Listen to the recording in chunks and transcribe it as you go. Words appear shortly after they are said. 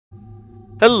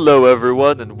Hello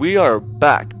everyone, and we are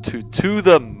back to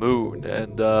the moon,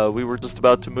 and we were just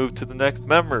about to move to the next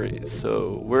memory,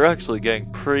 so we're actually getting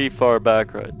pretty far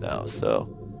back right now, so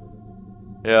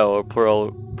yeah, we'll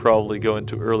probably go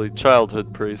into early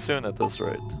childhood pretty soon at this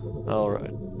rate.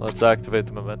 Alright, let's activate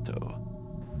the memento.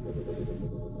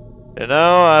 You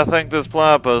know, I think this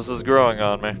platypus is growing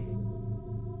on me.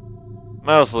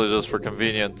 Mostly just for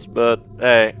convenience, but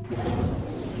hey.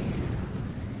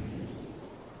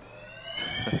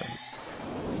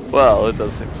 Well, it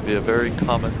does seem to be a very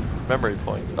common memory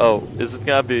point. Oh, is it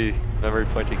gonna be memory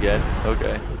point again?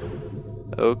 Okay.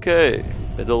 Okay.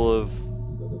 Middle of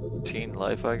teen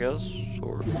life, I guess?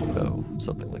 Or, no,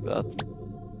 something like that.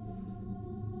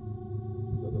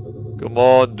 Come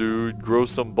on, dude. Grow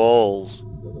some balls.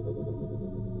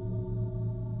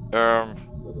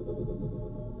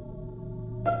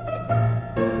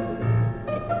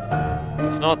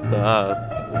 It's not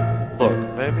that. Look,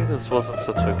 maybe this wasn't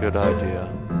such a good idea.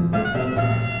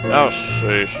 Oh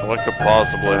sheesh, what could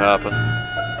possibly happen?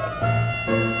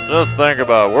 Just think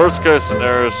about it. Worst case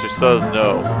scenario, she says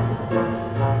no.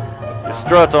 You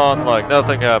strut on like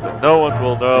nothing happened. No one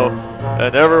will know,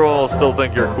 and everyone will still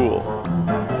think you're cool.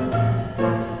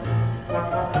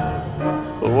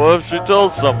 But what if she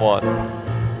tells someone?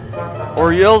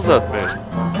 Or yells at me?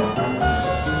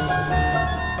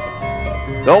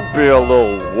 Don't be a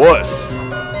little wuss.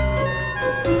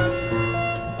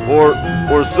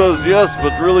 Or says yes,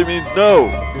 but really means no.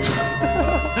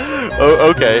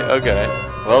 Oh, okay.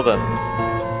 Well then.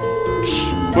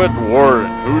 Psh, quit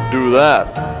worrying. Who'd do that?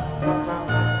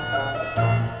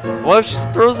 What if she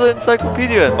throws an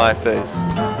encyclopedia in my face?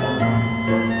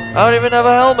 I don't even have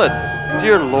a helmet.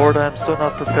 Dear Lord, I am so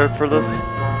not prepared for this.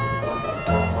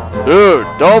 Dude,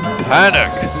 don't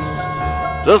panic.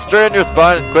 Just straighten your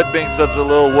spine and quit being such a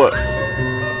little wuss.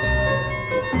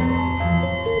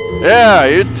 Yeah,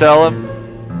 you tell him.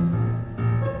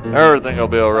 Everything will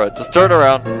be alright. Just turn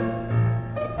around.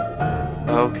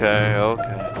 Okay.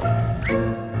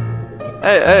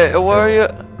 Hey, where are you?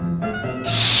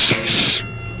 Shh.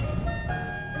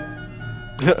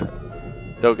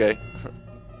 Okay.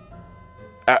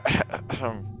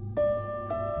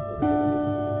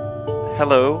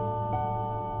 Hello?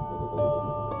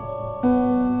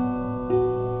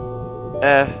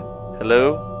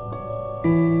 Hello?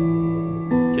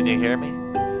 Can you hear me?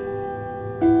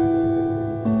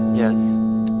 Yes.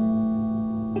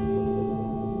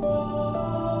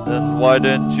 Then why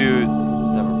didn't you...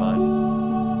 Never mind.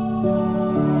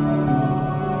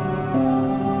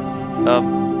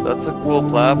 That's a cool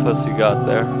platypus you got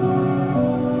there.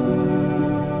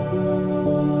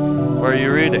 What are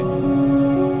you reading?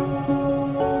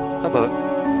 A book.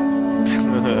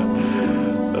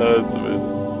 That's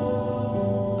amazing.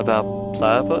 About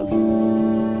platypus?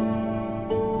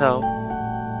 No.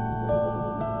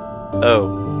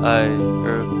 Oh, I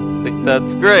think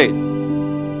that's great.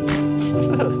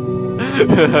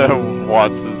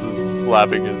 Watts is just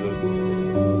slapping his head.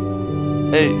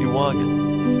 Hey, you want it?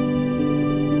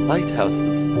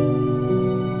 Lighthouses.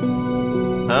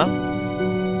 Huh?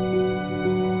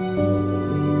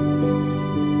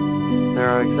 There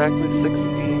are exactly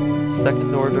 16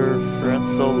 second-order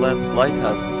Fresnel lens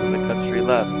lighthouses in the country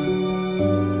left.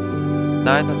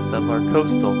 9 of them are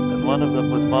coastal, and 1 of them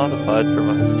was modified from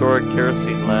a historic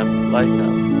kerosene lamp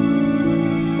lighthouse.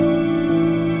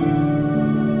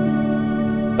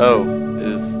 Oh,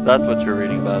 is that what you're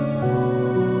reading about?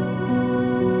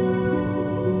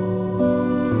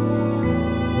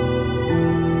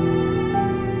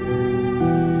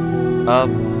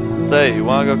 Say, you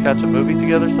wanna go catch a movie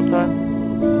together sometime?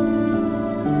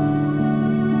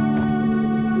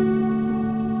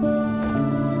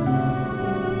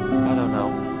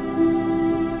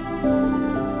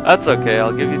 That's okay,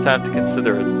 I'll give you time to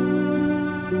consider it.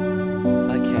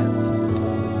 I can't.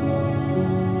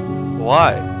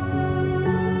 Why?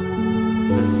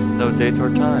 There's no date or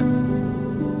time.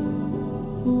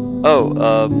 Oh,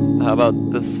 how about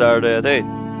this Saturday at 8?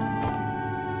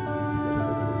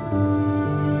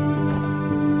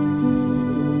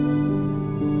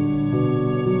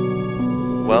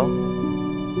 Well?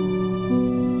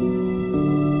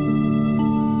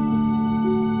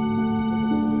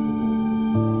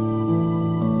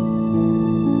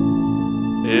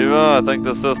 I think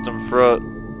the system froze.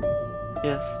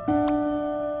 Yes.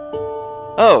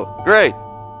 Oh, great.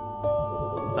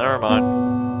 Never mind.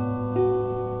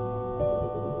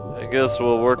 I guess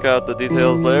we'll work out the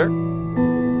details later.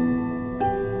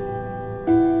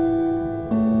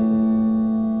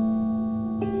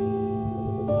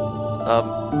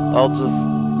 I'll just...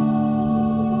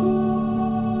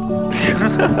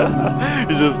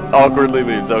 He just awkwardly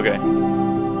leaves, okay.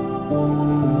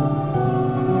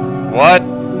 What?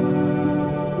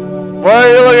 What are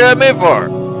you looking at me for?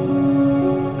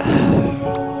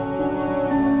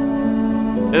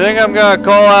 You think I'm gonna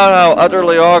call out how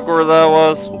utterly awkward that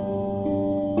was?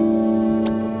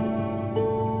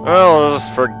 Well,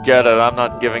 just forget it. I'm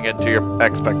not giving in to your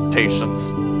expectations.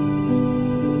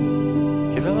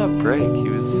 Give him a break. He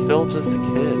was still just a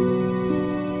kid.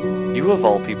 You of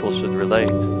all people should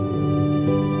relate.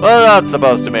 What's that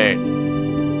supposed to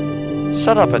mean?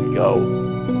 Shut up and go.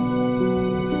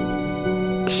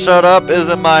 Shut up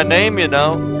isn't my name, you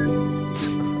know.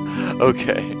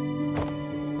 Okay.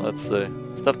 Let's see.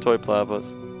 Stuffed toy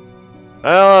platypus.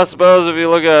 Well, I suppose if you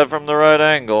look at it from the right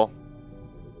angle.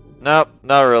 Nope,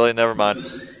 not really. Never mind.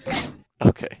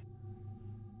 Okay.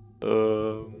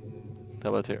 How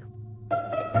about here?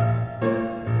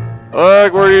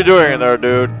 What were you doing in there,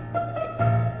 dude?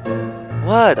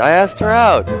 What? I asked her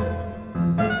out.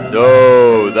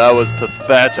 No, that was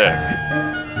pathetic.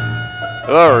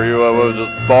 Who are you? I would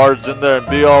just barge in there and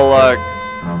be all like,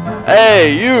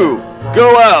 "Hey, you!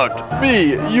 Go out!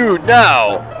 Me! You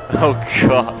now!" Oh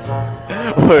gosh.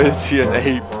 What is he, an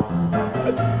ape?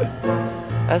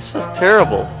 That's just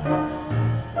terrible.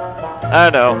 I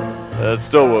know. It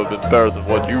still would have been better than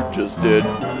what you just did.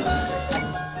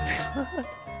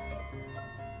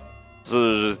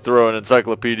 So just throw an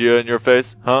encyclopedia in your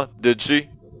face? Huh? Did she?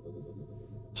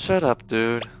 Shut up,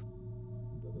 dude.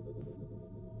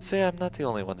 See, I'm not the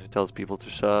only one who tells people to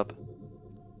shut up.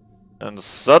 And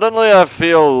suddenly I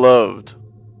feel loved.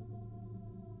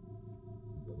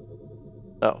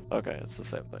 Oh, okay, it's the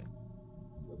same thing.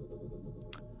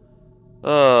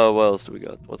 What else do we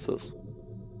got? What's this?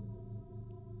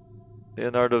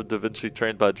 Leonardo da Vinci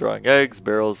trained by drawing eggs.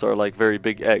 Barrels are like very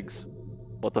big eggs.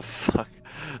 What the fuck?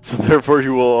 So therefore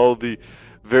you will all be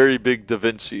very big Da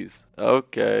Vincis.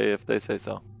 Okay, if they say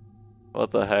so. What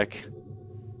the heck?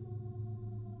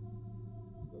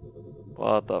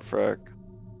 What the frick?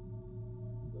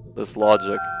 This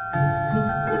logic.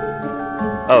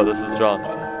 Oh, this is John.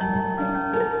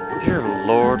 Dear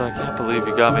Lord, I can't believe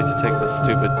you got me to take this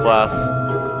stupid class.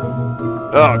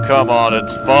 Oh, come on,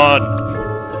 it's fun.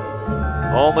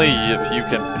 Only if you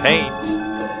can paint.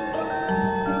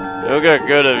 You'll get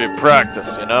good if you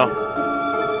practice, you know?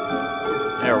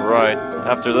 You're right.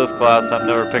 After this class, I'm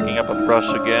never picking up a brush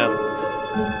again.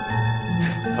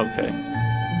 Okay.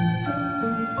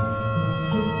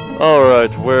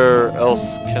 Alright, where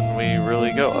else can we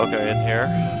really go? Okay, in here.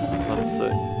 Let's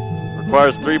see.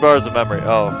 Requires 3 bars of memory.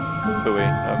 Oh, phooey.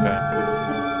 Okay.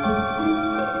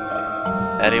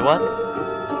 Anyone?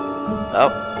 No.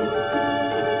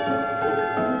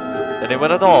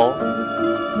 Anyone at all?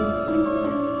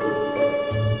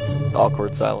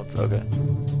 Awkward silence. Okay.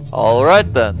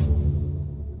 Alright then.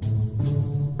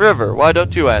 River, why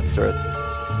don't you answer it?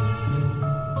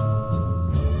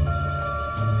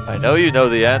 I know you know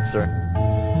the answer.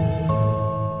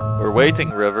 We're waiting,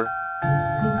 River.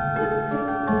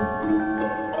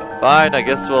 Fine, I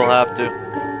guess we'll have to.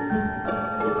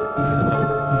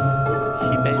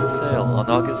 He made sail on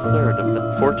August 3rd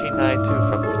of 1492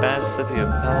 from the Spanish city of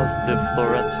Palos de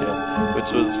Florencia,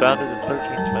 which was founded in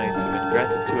 1322 and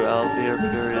granted to Alvir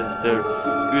Purias de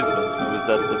Guzman, who was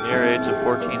at the mere age of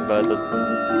 14 by the...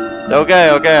 Okay,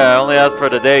 I only asked for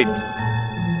the date.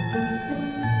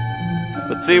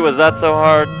 But see, was that so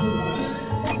hard?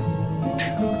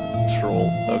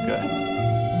 Troll, okay.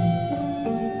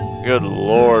 Good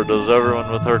lord, does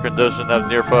everyone with her condition have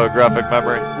near photographic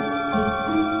memory?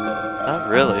 Not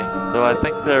really, though I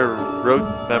think their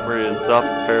rote memory is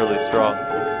often fairly strong.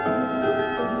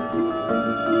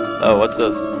 Oh, what's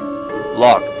this?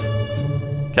 Locked.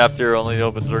 Cafeteria only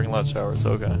opens during lunch hours,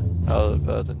 okay. How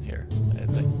about in here?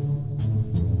 Anything?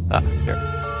 Ah, here.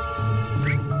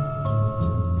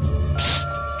 Psst!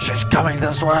 She's coming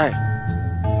this way!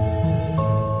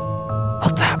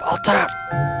 Alt tab!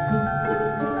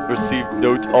 Receive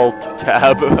note alt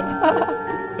tab. Hold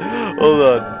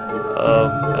on.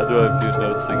 How do I view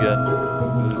notes again?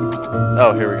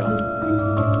 Oh, here we go.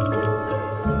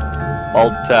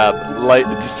 Alt tab. Light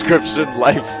description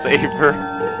lifesaver.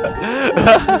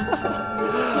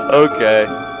 Okay.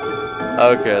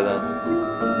 Okay then.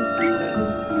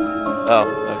 Oh,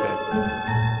 okay.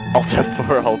 Alt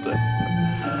F4, Alt F4.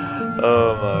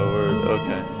 Oh my word,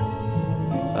 okay.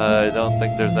 I don't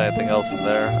think there's anything else in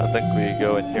there. I think we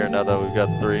go in here now that we've got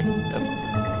 3. Yep.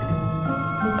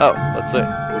 Oh, let's see.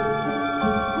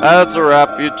 That's a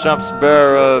wrap. You chumps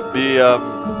better be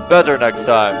better next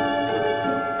time.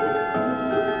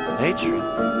 Matron,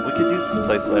 we could use this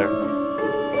place later.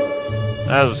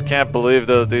 I just can't believe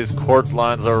that these court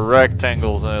lines are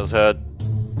rectangles in his head.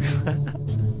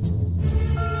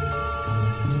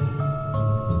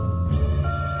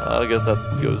 I guess that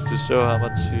goes to show how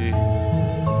much she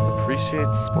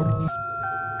appreciates sports.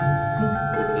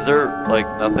 Is there, like,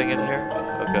 nothing in here?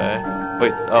 Okay.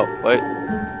 Wait, oh, wait.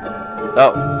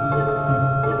 Oh.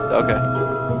 Okay.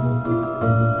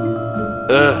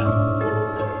 Ugh.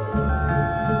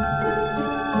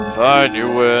 Fine, you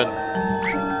win.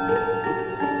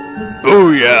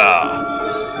 Booyah!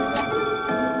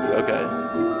 Okay.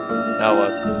 Now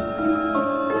what?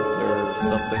 Is there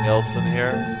something else in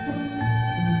here?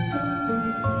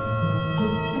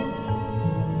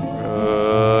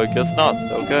 I guess not.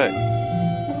 Okay.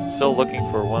 Still looking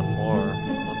for one more.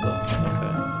 What the?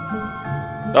 Okay.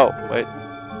 Oh, wait.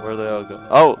 Where they all go?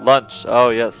 Oh, lunch.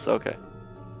 Oh, yes. Okay.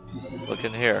 Look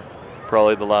in here.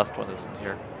 Probably the last one is in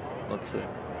here. Let's see.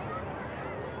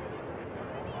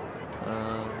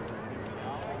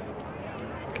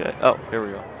 Okay. Oh, here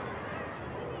we go.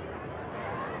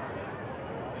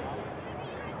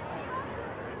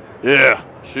 Yeah,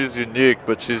 she's unique,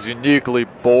 but she's uniquely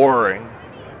boring.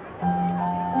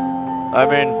 I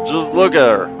mean, just look at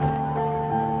her.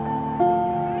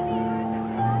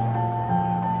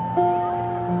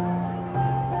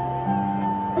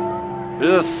 She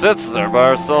just sits there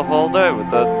by herself all day with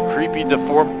that creepy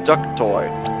deformed duck toy.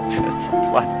 It's a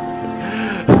platypus.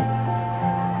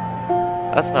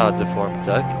 That's not a deformed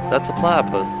duck. That's a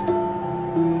platypus.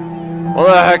 What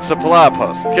the heck's a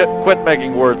platypus? Quit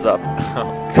making words up.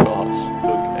 Oh gosh.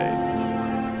 Okay.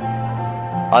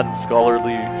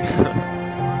 Unscholarly.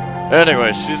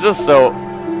 Anyway, she's just so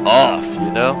off,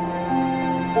 you know?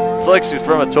 It's like she's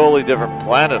from a totally different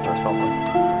planet or something.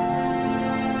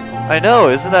 I know,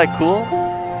 isn't that cool?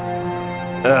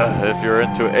 If you're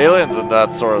into aliens and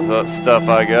that sort of stuff,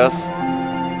 I guess.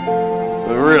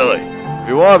 But really, if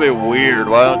you want to be weird,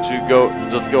 why don't you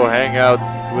just go hang out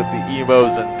with the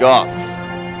emos and goths?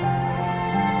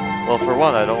 Well, for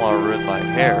one, I don't want to ruin my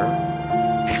hair.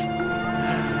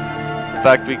 In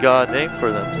fact, we got a name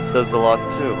for them. It says a lot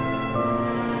too.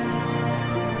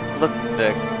 Look,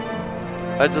 Nick.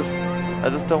 I just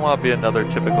don't want to be another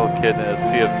typical kid in a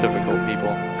sea of typical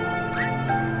people.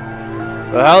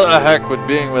 But how the heck would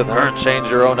being with her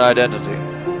change your own identity?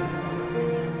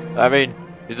 I mean,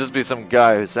 you'd just be some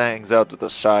guy who hangs out with a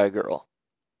shy girl.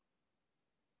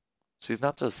 She's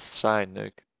not just shy,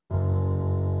 Nick.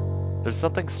 There's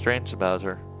something strange about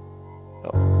her.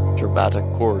 Oh, dramatic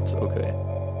chords, okay.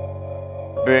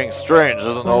 Being strange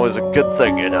isn't always a good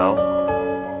thing, you know.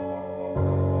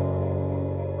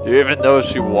 Do you even know if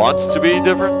she wants to be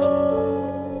different?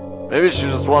 Maybe she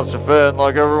just wants to fit in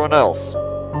like everyone else.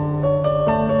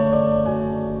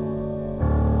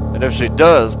 And if she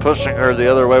does, pushing her the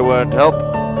other way wouldn't help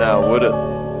now, would it?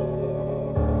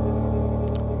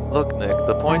 Look, Nick,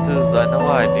 the point is I know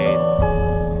what I need.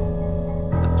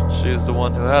 And she's the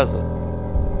one who has it.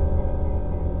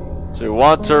 So you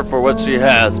want her for what she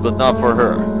has, but not for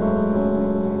her.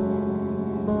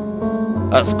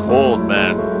 That's cold,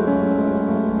 man.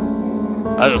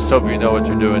 I just hope you know what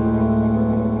you're doing.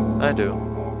 I do.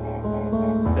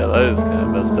 Yeah, that is kind of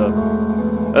messed up.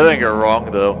 I think you're wrong,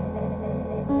 though.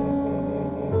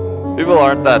 People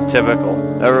aren't that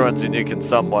typical. Everyone's unique in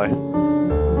some way.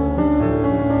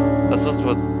 That's just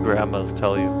what grandmas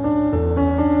tell you.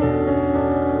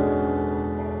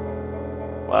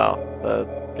 Wow, that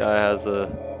guy has a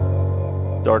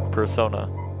dark persona.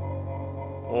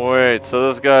 Wait, so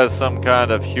this guy is some kind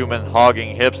of human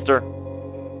hogging hipster?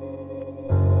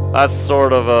 That's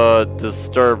sort of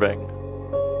disturbing.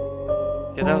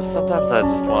 You know, sometimes I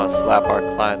just want to slap our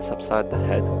clients upside the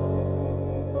head.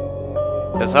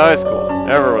 It's high school.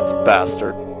 Everyone's a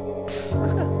bastard.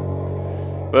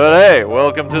 But hey,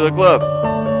 welcome to the club.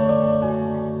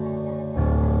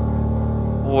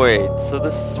 Wait, so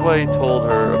this is what he told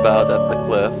her about at the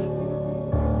cliff.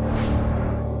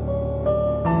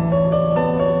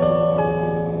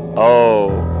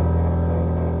 Oh.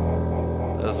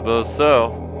 I suppose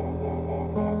so.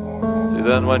 She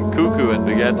then went cuckoo and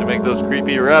began to make those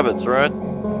creepy rabbits, right?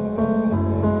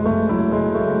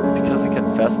 Because he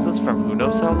confessed this from who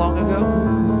knows how long ago?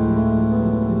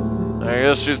 I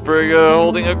guess she's pretty good at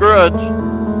holding a grudge.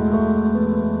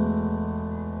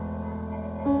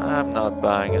 I'm not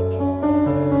buying it.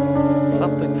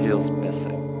 Something feels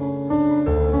missing.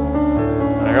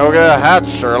 Now go get a hat,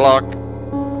 Sherlock.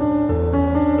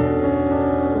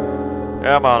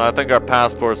 Come on, I think our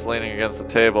passport's leaning against the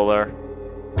table there.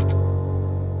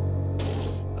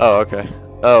 Oh, okay.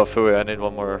 Oh, phooey, I need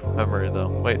one more memory though.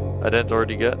 Wait, I didn't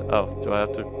already get? Oh, do I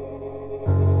have to?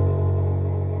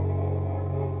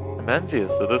 I'm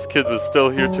envious that this kid was still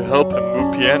here to help him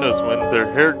move pianos when their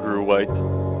hair grew white.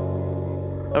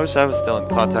 I wish I was still in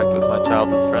contact with my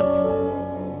childhood friends.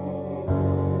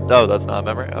 Oh, that's not a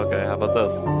memory? Okay, how about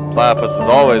this? Platypus is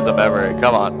always a memory.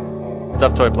 Come on.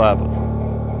 Stuffed toy platypus.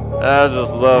 I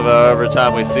just love how every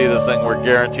time we see this thing, we're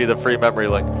guaranteed a free memory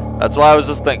link. That's why I was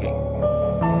just thinking.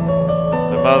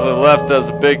 It must have left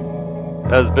as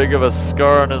big of a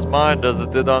scar on his mind as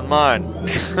it did on mine.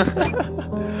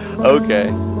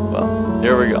 Okay, well,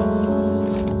 here we go.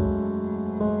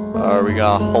 Are we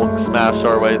gonna Hulk smash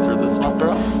our way through this one,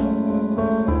 bro?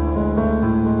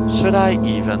 Should I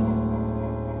even?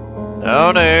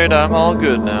 No need, I'm all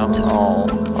good now. Oh,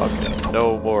 okay.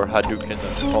 No more Hadouken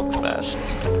and Hulk smash.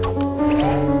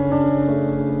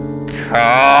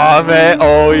 Kame!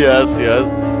 Oh, yes, yes.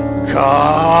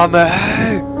 Kame!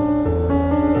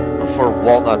 For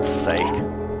Walnut's sake.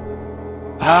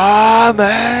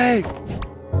 Kame!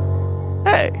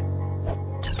 Hey!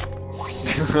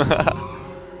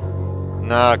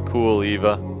 Not cool,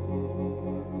 Eva.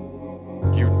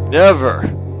 You never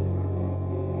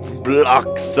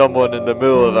block someone in the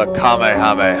middle of a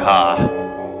Kamehameha.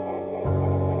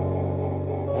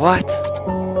 What?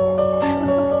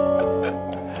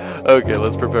 Okay,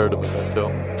 let's prepare to memento.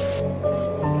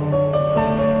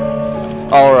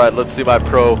 Alright, let's see my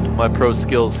pro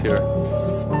skills here.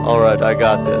 Alright, I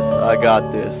got this. I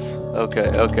got this.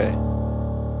 Okay, okay.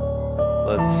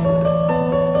 Let's see.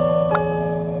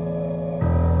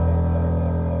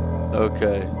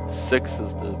 Okay, 6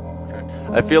 is the...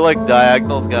 I feel like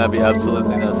diagonal is gonna be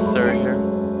absolutely necessary here.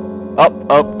 Oh,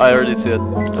 oh, I already see it.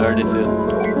 I already see it.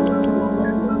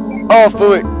 Oh,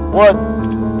 phooey! What?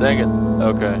 Dang it.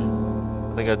 Okay.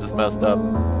 I think I just messed up.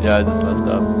 Yeah, I just messed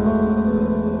up.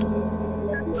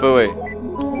 Phooey.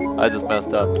 I just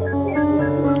messed up.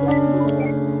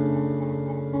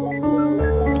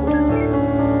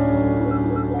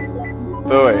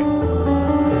 Phooey.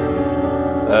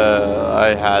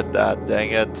 I had that.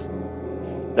 Dang it.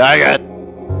 Dang it!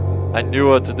 I knew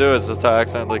what to do, it's just I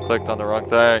accidentally clicked on the wrong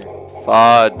thing.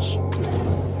 Fudge.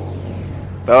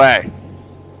 Phooey.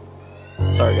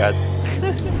 Sorry, guys.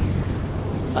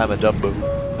 I'm a dumbo.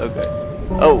 Okay.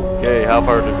 Okay, how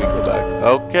far did we go back?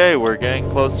 Okay, we're getting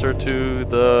closer to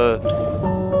the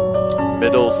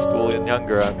middle school and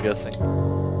younger, I'm guessing.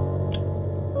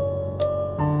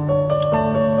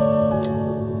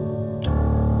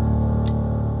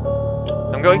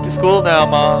 I'm going to school now,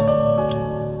 Ma.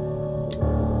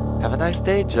 Have a nice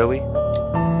day, Joey.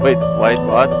 Wait,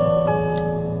 what?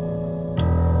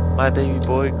 My baby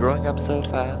boy growing up so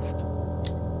fast.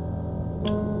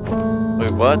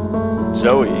 Wait, what?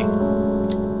 Joey?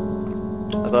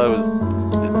 I thought it was...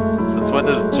 Since when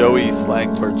is Joey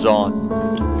slang for John?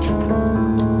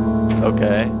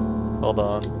 Okay. Hold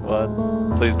on. What?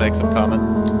 Please make some comment.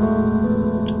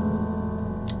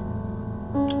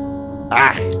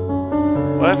 Ah!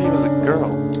 What if he was a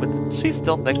girl? Would she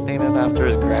still nickname him after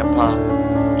his grandpa?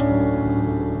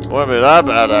 Wouldn't be that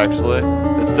bad, actually.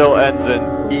 It still ends in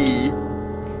E.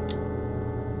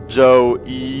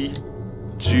 Joe-E.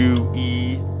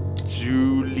 Jew-E.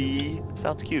 Julie.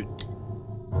 Sounds cute.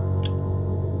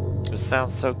 It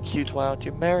sounds so cute, why don't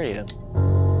you marry him?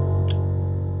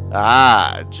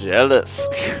 Ah, jealous.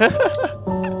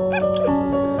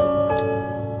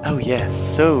 Oh yes,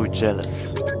 so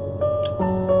jealous.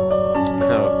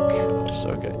 Oh gosh,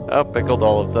 okay. Oh, pickled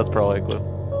olives, that's probably a clue.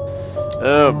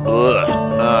 Oh, bleh,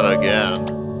 not again.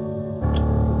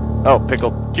 Oh,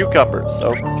 pickled cucumbers,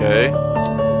 okay.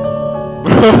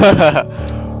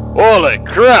 Holy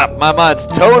crap, my mind's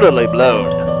totally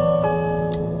blown.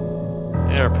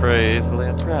 You're pretty easily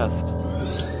impressed.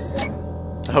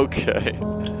 Okay.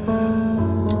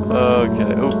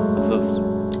 Okay, oh, what's this?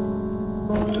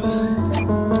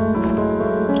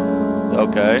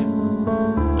 Okay.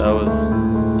 That was...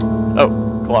 Oh,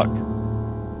 clock.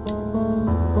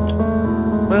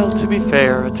 Well, to be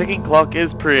fair, a ticking clock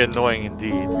is pretty annoying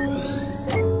indeed.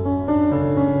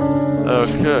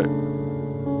 Okay.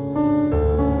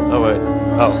 Oh, wait.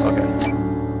 Oh, okay.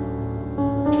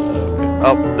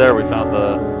 Oh, there we found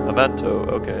the memento.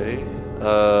 Okay.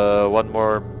 One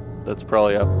more that's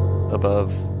probably up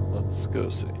above. Let's go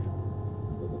see.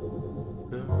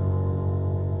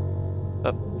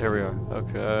 Oh, here we are.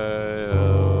 Okay.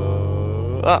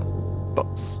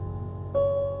 Books.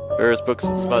 Various books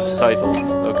with smudged titles.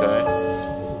 Okay.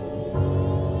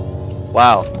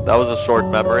 Wow, that was a short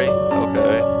memory.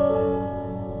 Okay.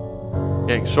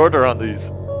 Getting shorter on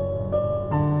these.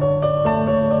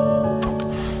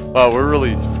 Wow, we're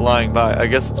really flying by. I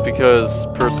guess it's because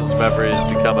person's memories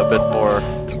become a bit more...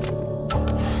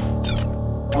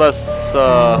 less,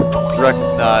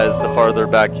 recognized the farther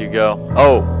back you go.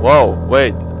 Oh, whoa,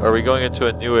 wait. Are we going into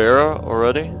a new era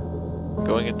already?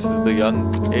 Going into the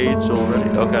young age already?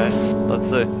 Okay, let's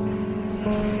see.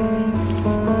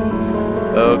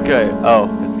 Okay. Oh,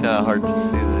 it's kind of hard to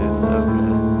see these.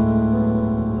 Okay.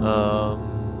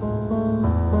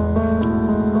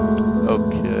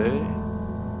 Okay.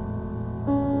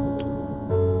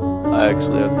 I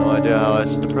actually have no idea how I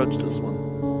should approach this one.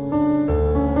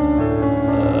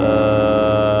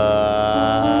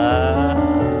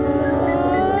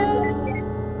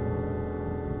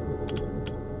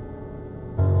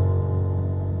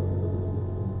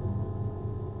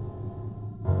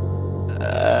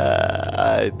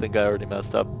 I think I already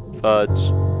messed up.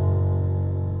 Fudge.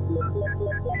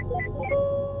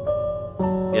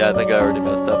 Yeah, I think I already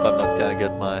messed up. I'm not gonna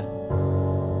get my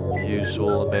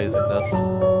usual amazingness.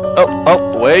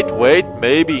 Oh, wait,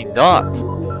 maybe not.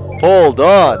 Hold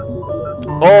on.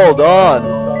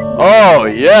 Oh,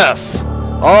 yes.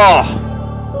 Oh.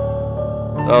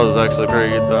 That was actually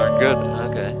pretty darn good.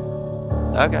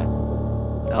 Okay.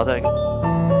 I'll take it.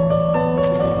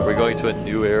 Are we going to a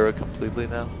new era completely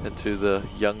now? Into the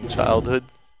young childhood?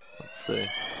 Let's see.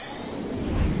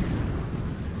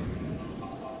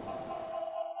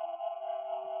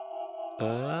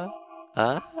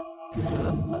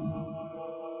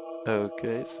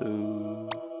 Okay, so...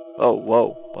 Oh,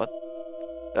 whoa, what?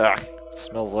 Ah,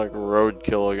 smells like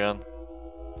roadkill again.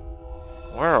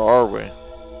 Where are we?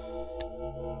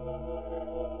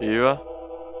 Eva?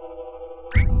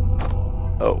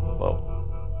 Oh, whoa.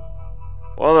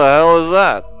 What the hell is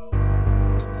that?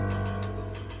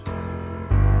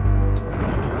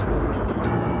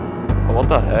 Oh, what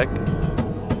the heck?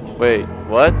 Wait,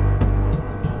 what?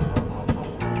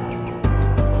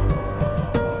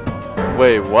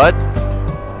 Wait, what?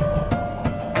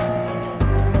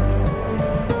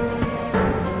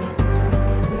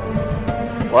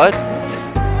 What?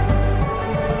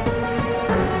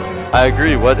 I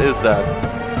agree, what is that?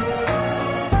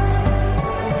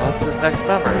 What's his next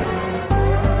memory?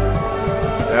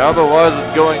 Yeah, but why is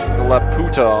it going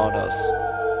Laputa on us?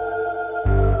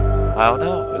 I don't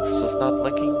know, it's just not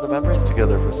linking the memories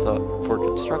together for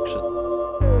construction.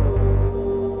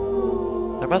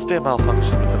 There must be a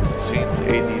malfunction with the machine's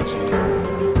ADG.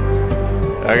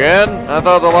 Again? I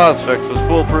thought the last fix was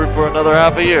foolproof for another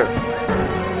half a year.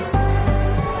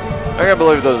 I can't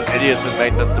believe those idiots in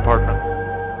maintenance department.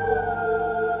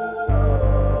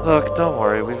 Look, don't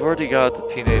worry, we've already got the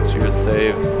teenage years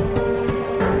saved.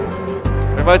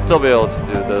 We might still be able to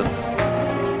do this.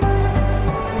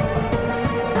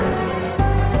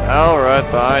 Alright,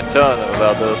 fine, telling them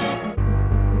about this.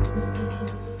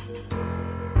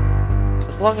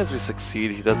 As long as we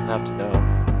succeed, he doesn't have to know.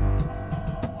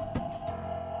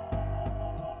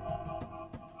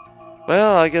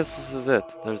 Well, I guess this is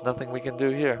it. There's nothing we can do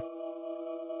here.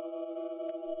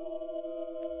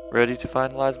 Ready to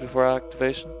finalize before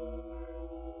activation?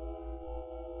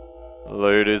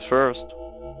 Ladies first.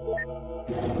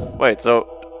 Wait, so...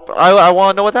 I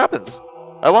want to know what happens.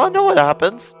 I want to know what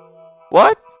happens.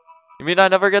 What? You mean I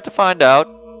never get to find out?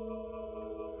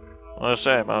 What a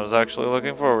shame. I was actually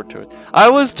looking forward to it. I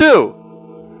was too!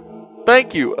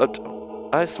 Thank you.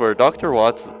 I swear, Dr.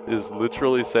 Watts is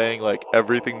literally saying, like,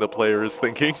 everything the player is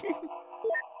thinking.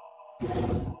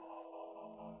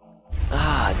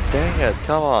 Ah, dang it.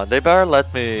 Come on. They better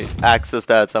let me access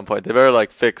that at some point. They better,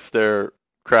 like, fix their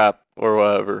crap or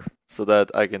whatever so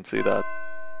that I can see that.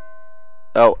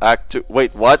 Oh, Act 2.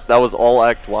 Wait, what? That was all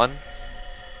Act 1?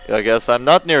 I guess I'm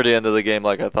not near the end of the game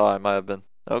like I thought I might have been.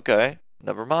 Okay.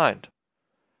 Never mind.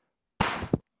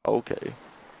 Okay.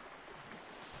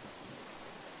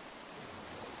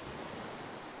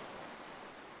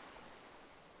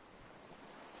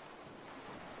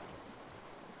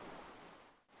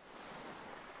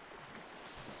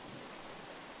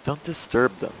 Don't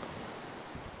disturb them.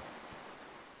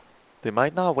 They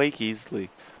might not wake easily,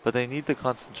 but they need the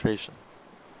concentration.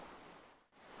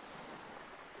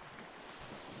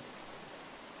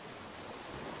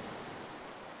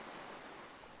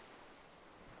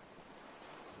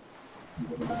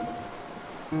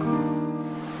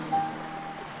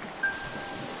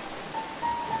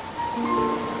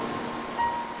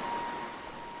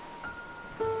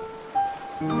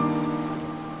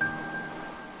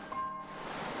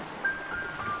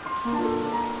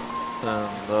 And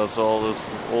that's all this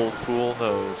old fool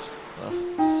knows.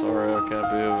 Sorry I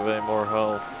can't be of any more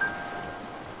help.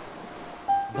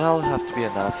 That'll have to be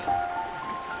enough.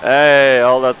 Hey,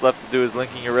 all that's left to do is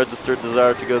linking your registered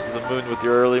desire to go to the moon with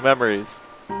your early memories.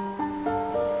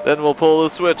 Then we'll pull the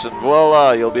switch and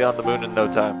voila, you'll be on the moon in no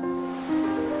time.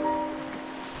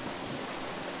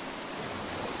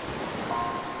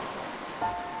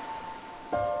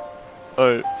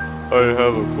 I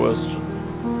have a question.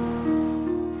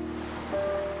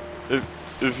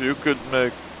 If you could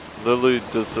make Lily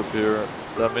disappear.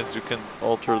 That means you can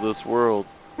alter this world.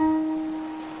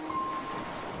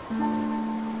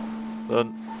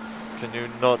 Then, can you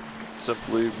not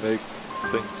simply make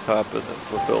things happen and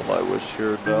fulfill my wish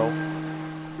here now?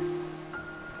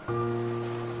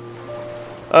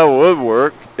 That would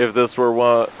work if this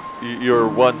were your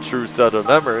one true set of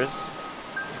memories.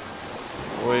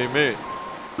 What do you mean?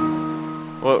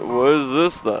 What is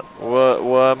this then? What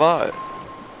am I?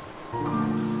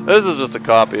 This is just a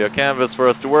copy, a canvas for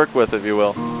us to work with, if you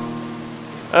will.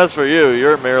 As for you,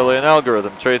 you're merely an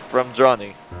algorithm traced from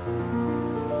Johnny.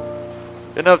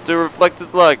 Enough to reflect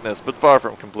his likeness, but far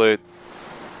from complete.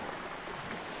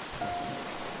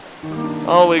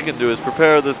 All we can do is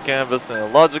prepare this canvas in a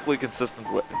logically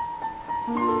consistent way.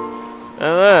 And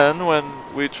then, when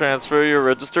we transfer your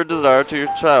registered desire to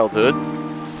your childhood,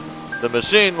 the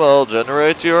machine will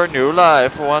generate your new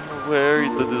life, one where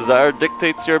the desire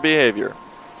dictates your behavior.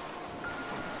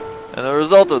 And the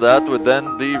result of that would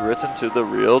then be written to the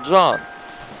real John.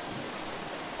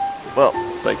 Well,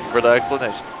 thank you for the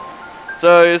explanation.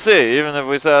 So you see, even if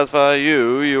we satisfy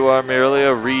you, you are merely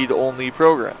a read-only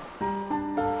program.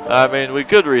 I mean, we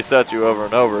could reset you over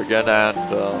and over again and,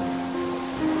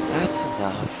 that's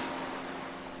enough.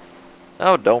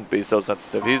 Oh, don't be so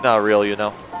sensitive. He's not real, you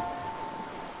know.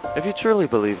 If you truly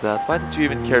believe that, why did you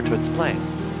even care to explain?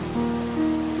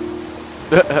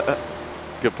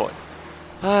 Good point.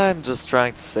 I'm just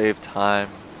trying to save time.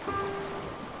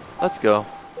 Let's go.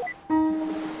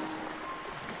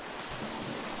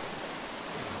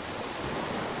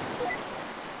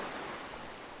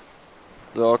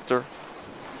 Doctor?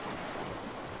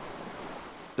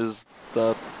 Is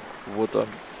that what I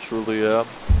truly am?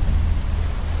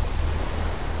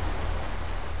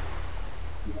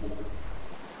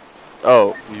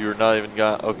 Oh, you're not even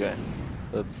got. Okay.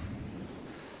 That's.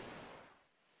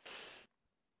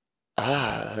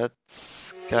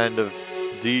 That's kind of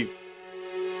deep.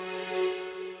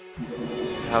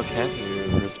 How can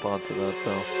you respond to that,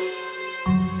 though?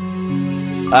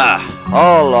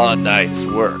 All our night's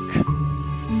work.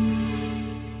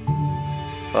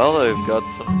 Well, they've got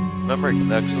some memory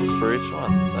connections for each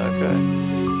one. Okay.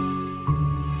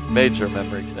 Major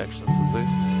memory connections, at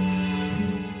least.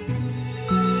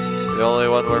 The only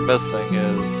one we're missing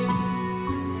is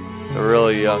a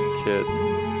really young kid.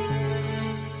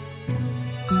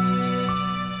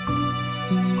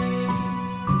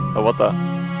 Oh, what the?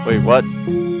 Wait, what?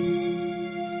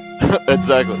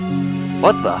 Exactly.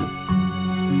 What the?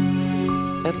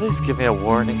 At least give me a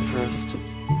warning first.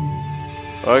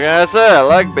 What can I say? I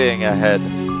like being ahead.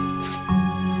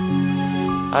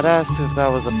 I'd ask if that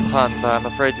was a pun, but I'm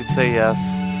afraid you'd say yes.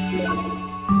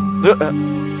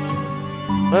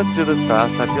 Let's do this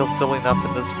fast. I feel silly enough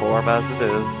in this form as it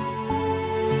is.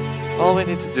 All we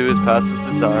need to do is pass this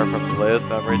desire from the latest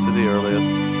memory to the earliest.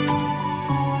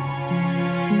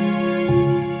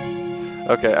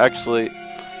 Okay, actually,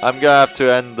 I'm gonna have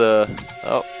to end the...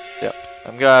 Oh, yeah.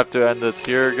 I'm gonna have to end it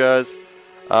here, guys.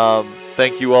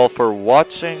 Thank you all for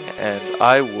watching, and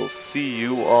I will see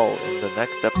you all in the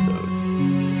next episode.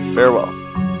 Farewell.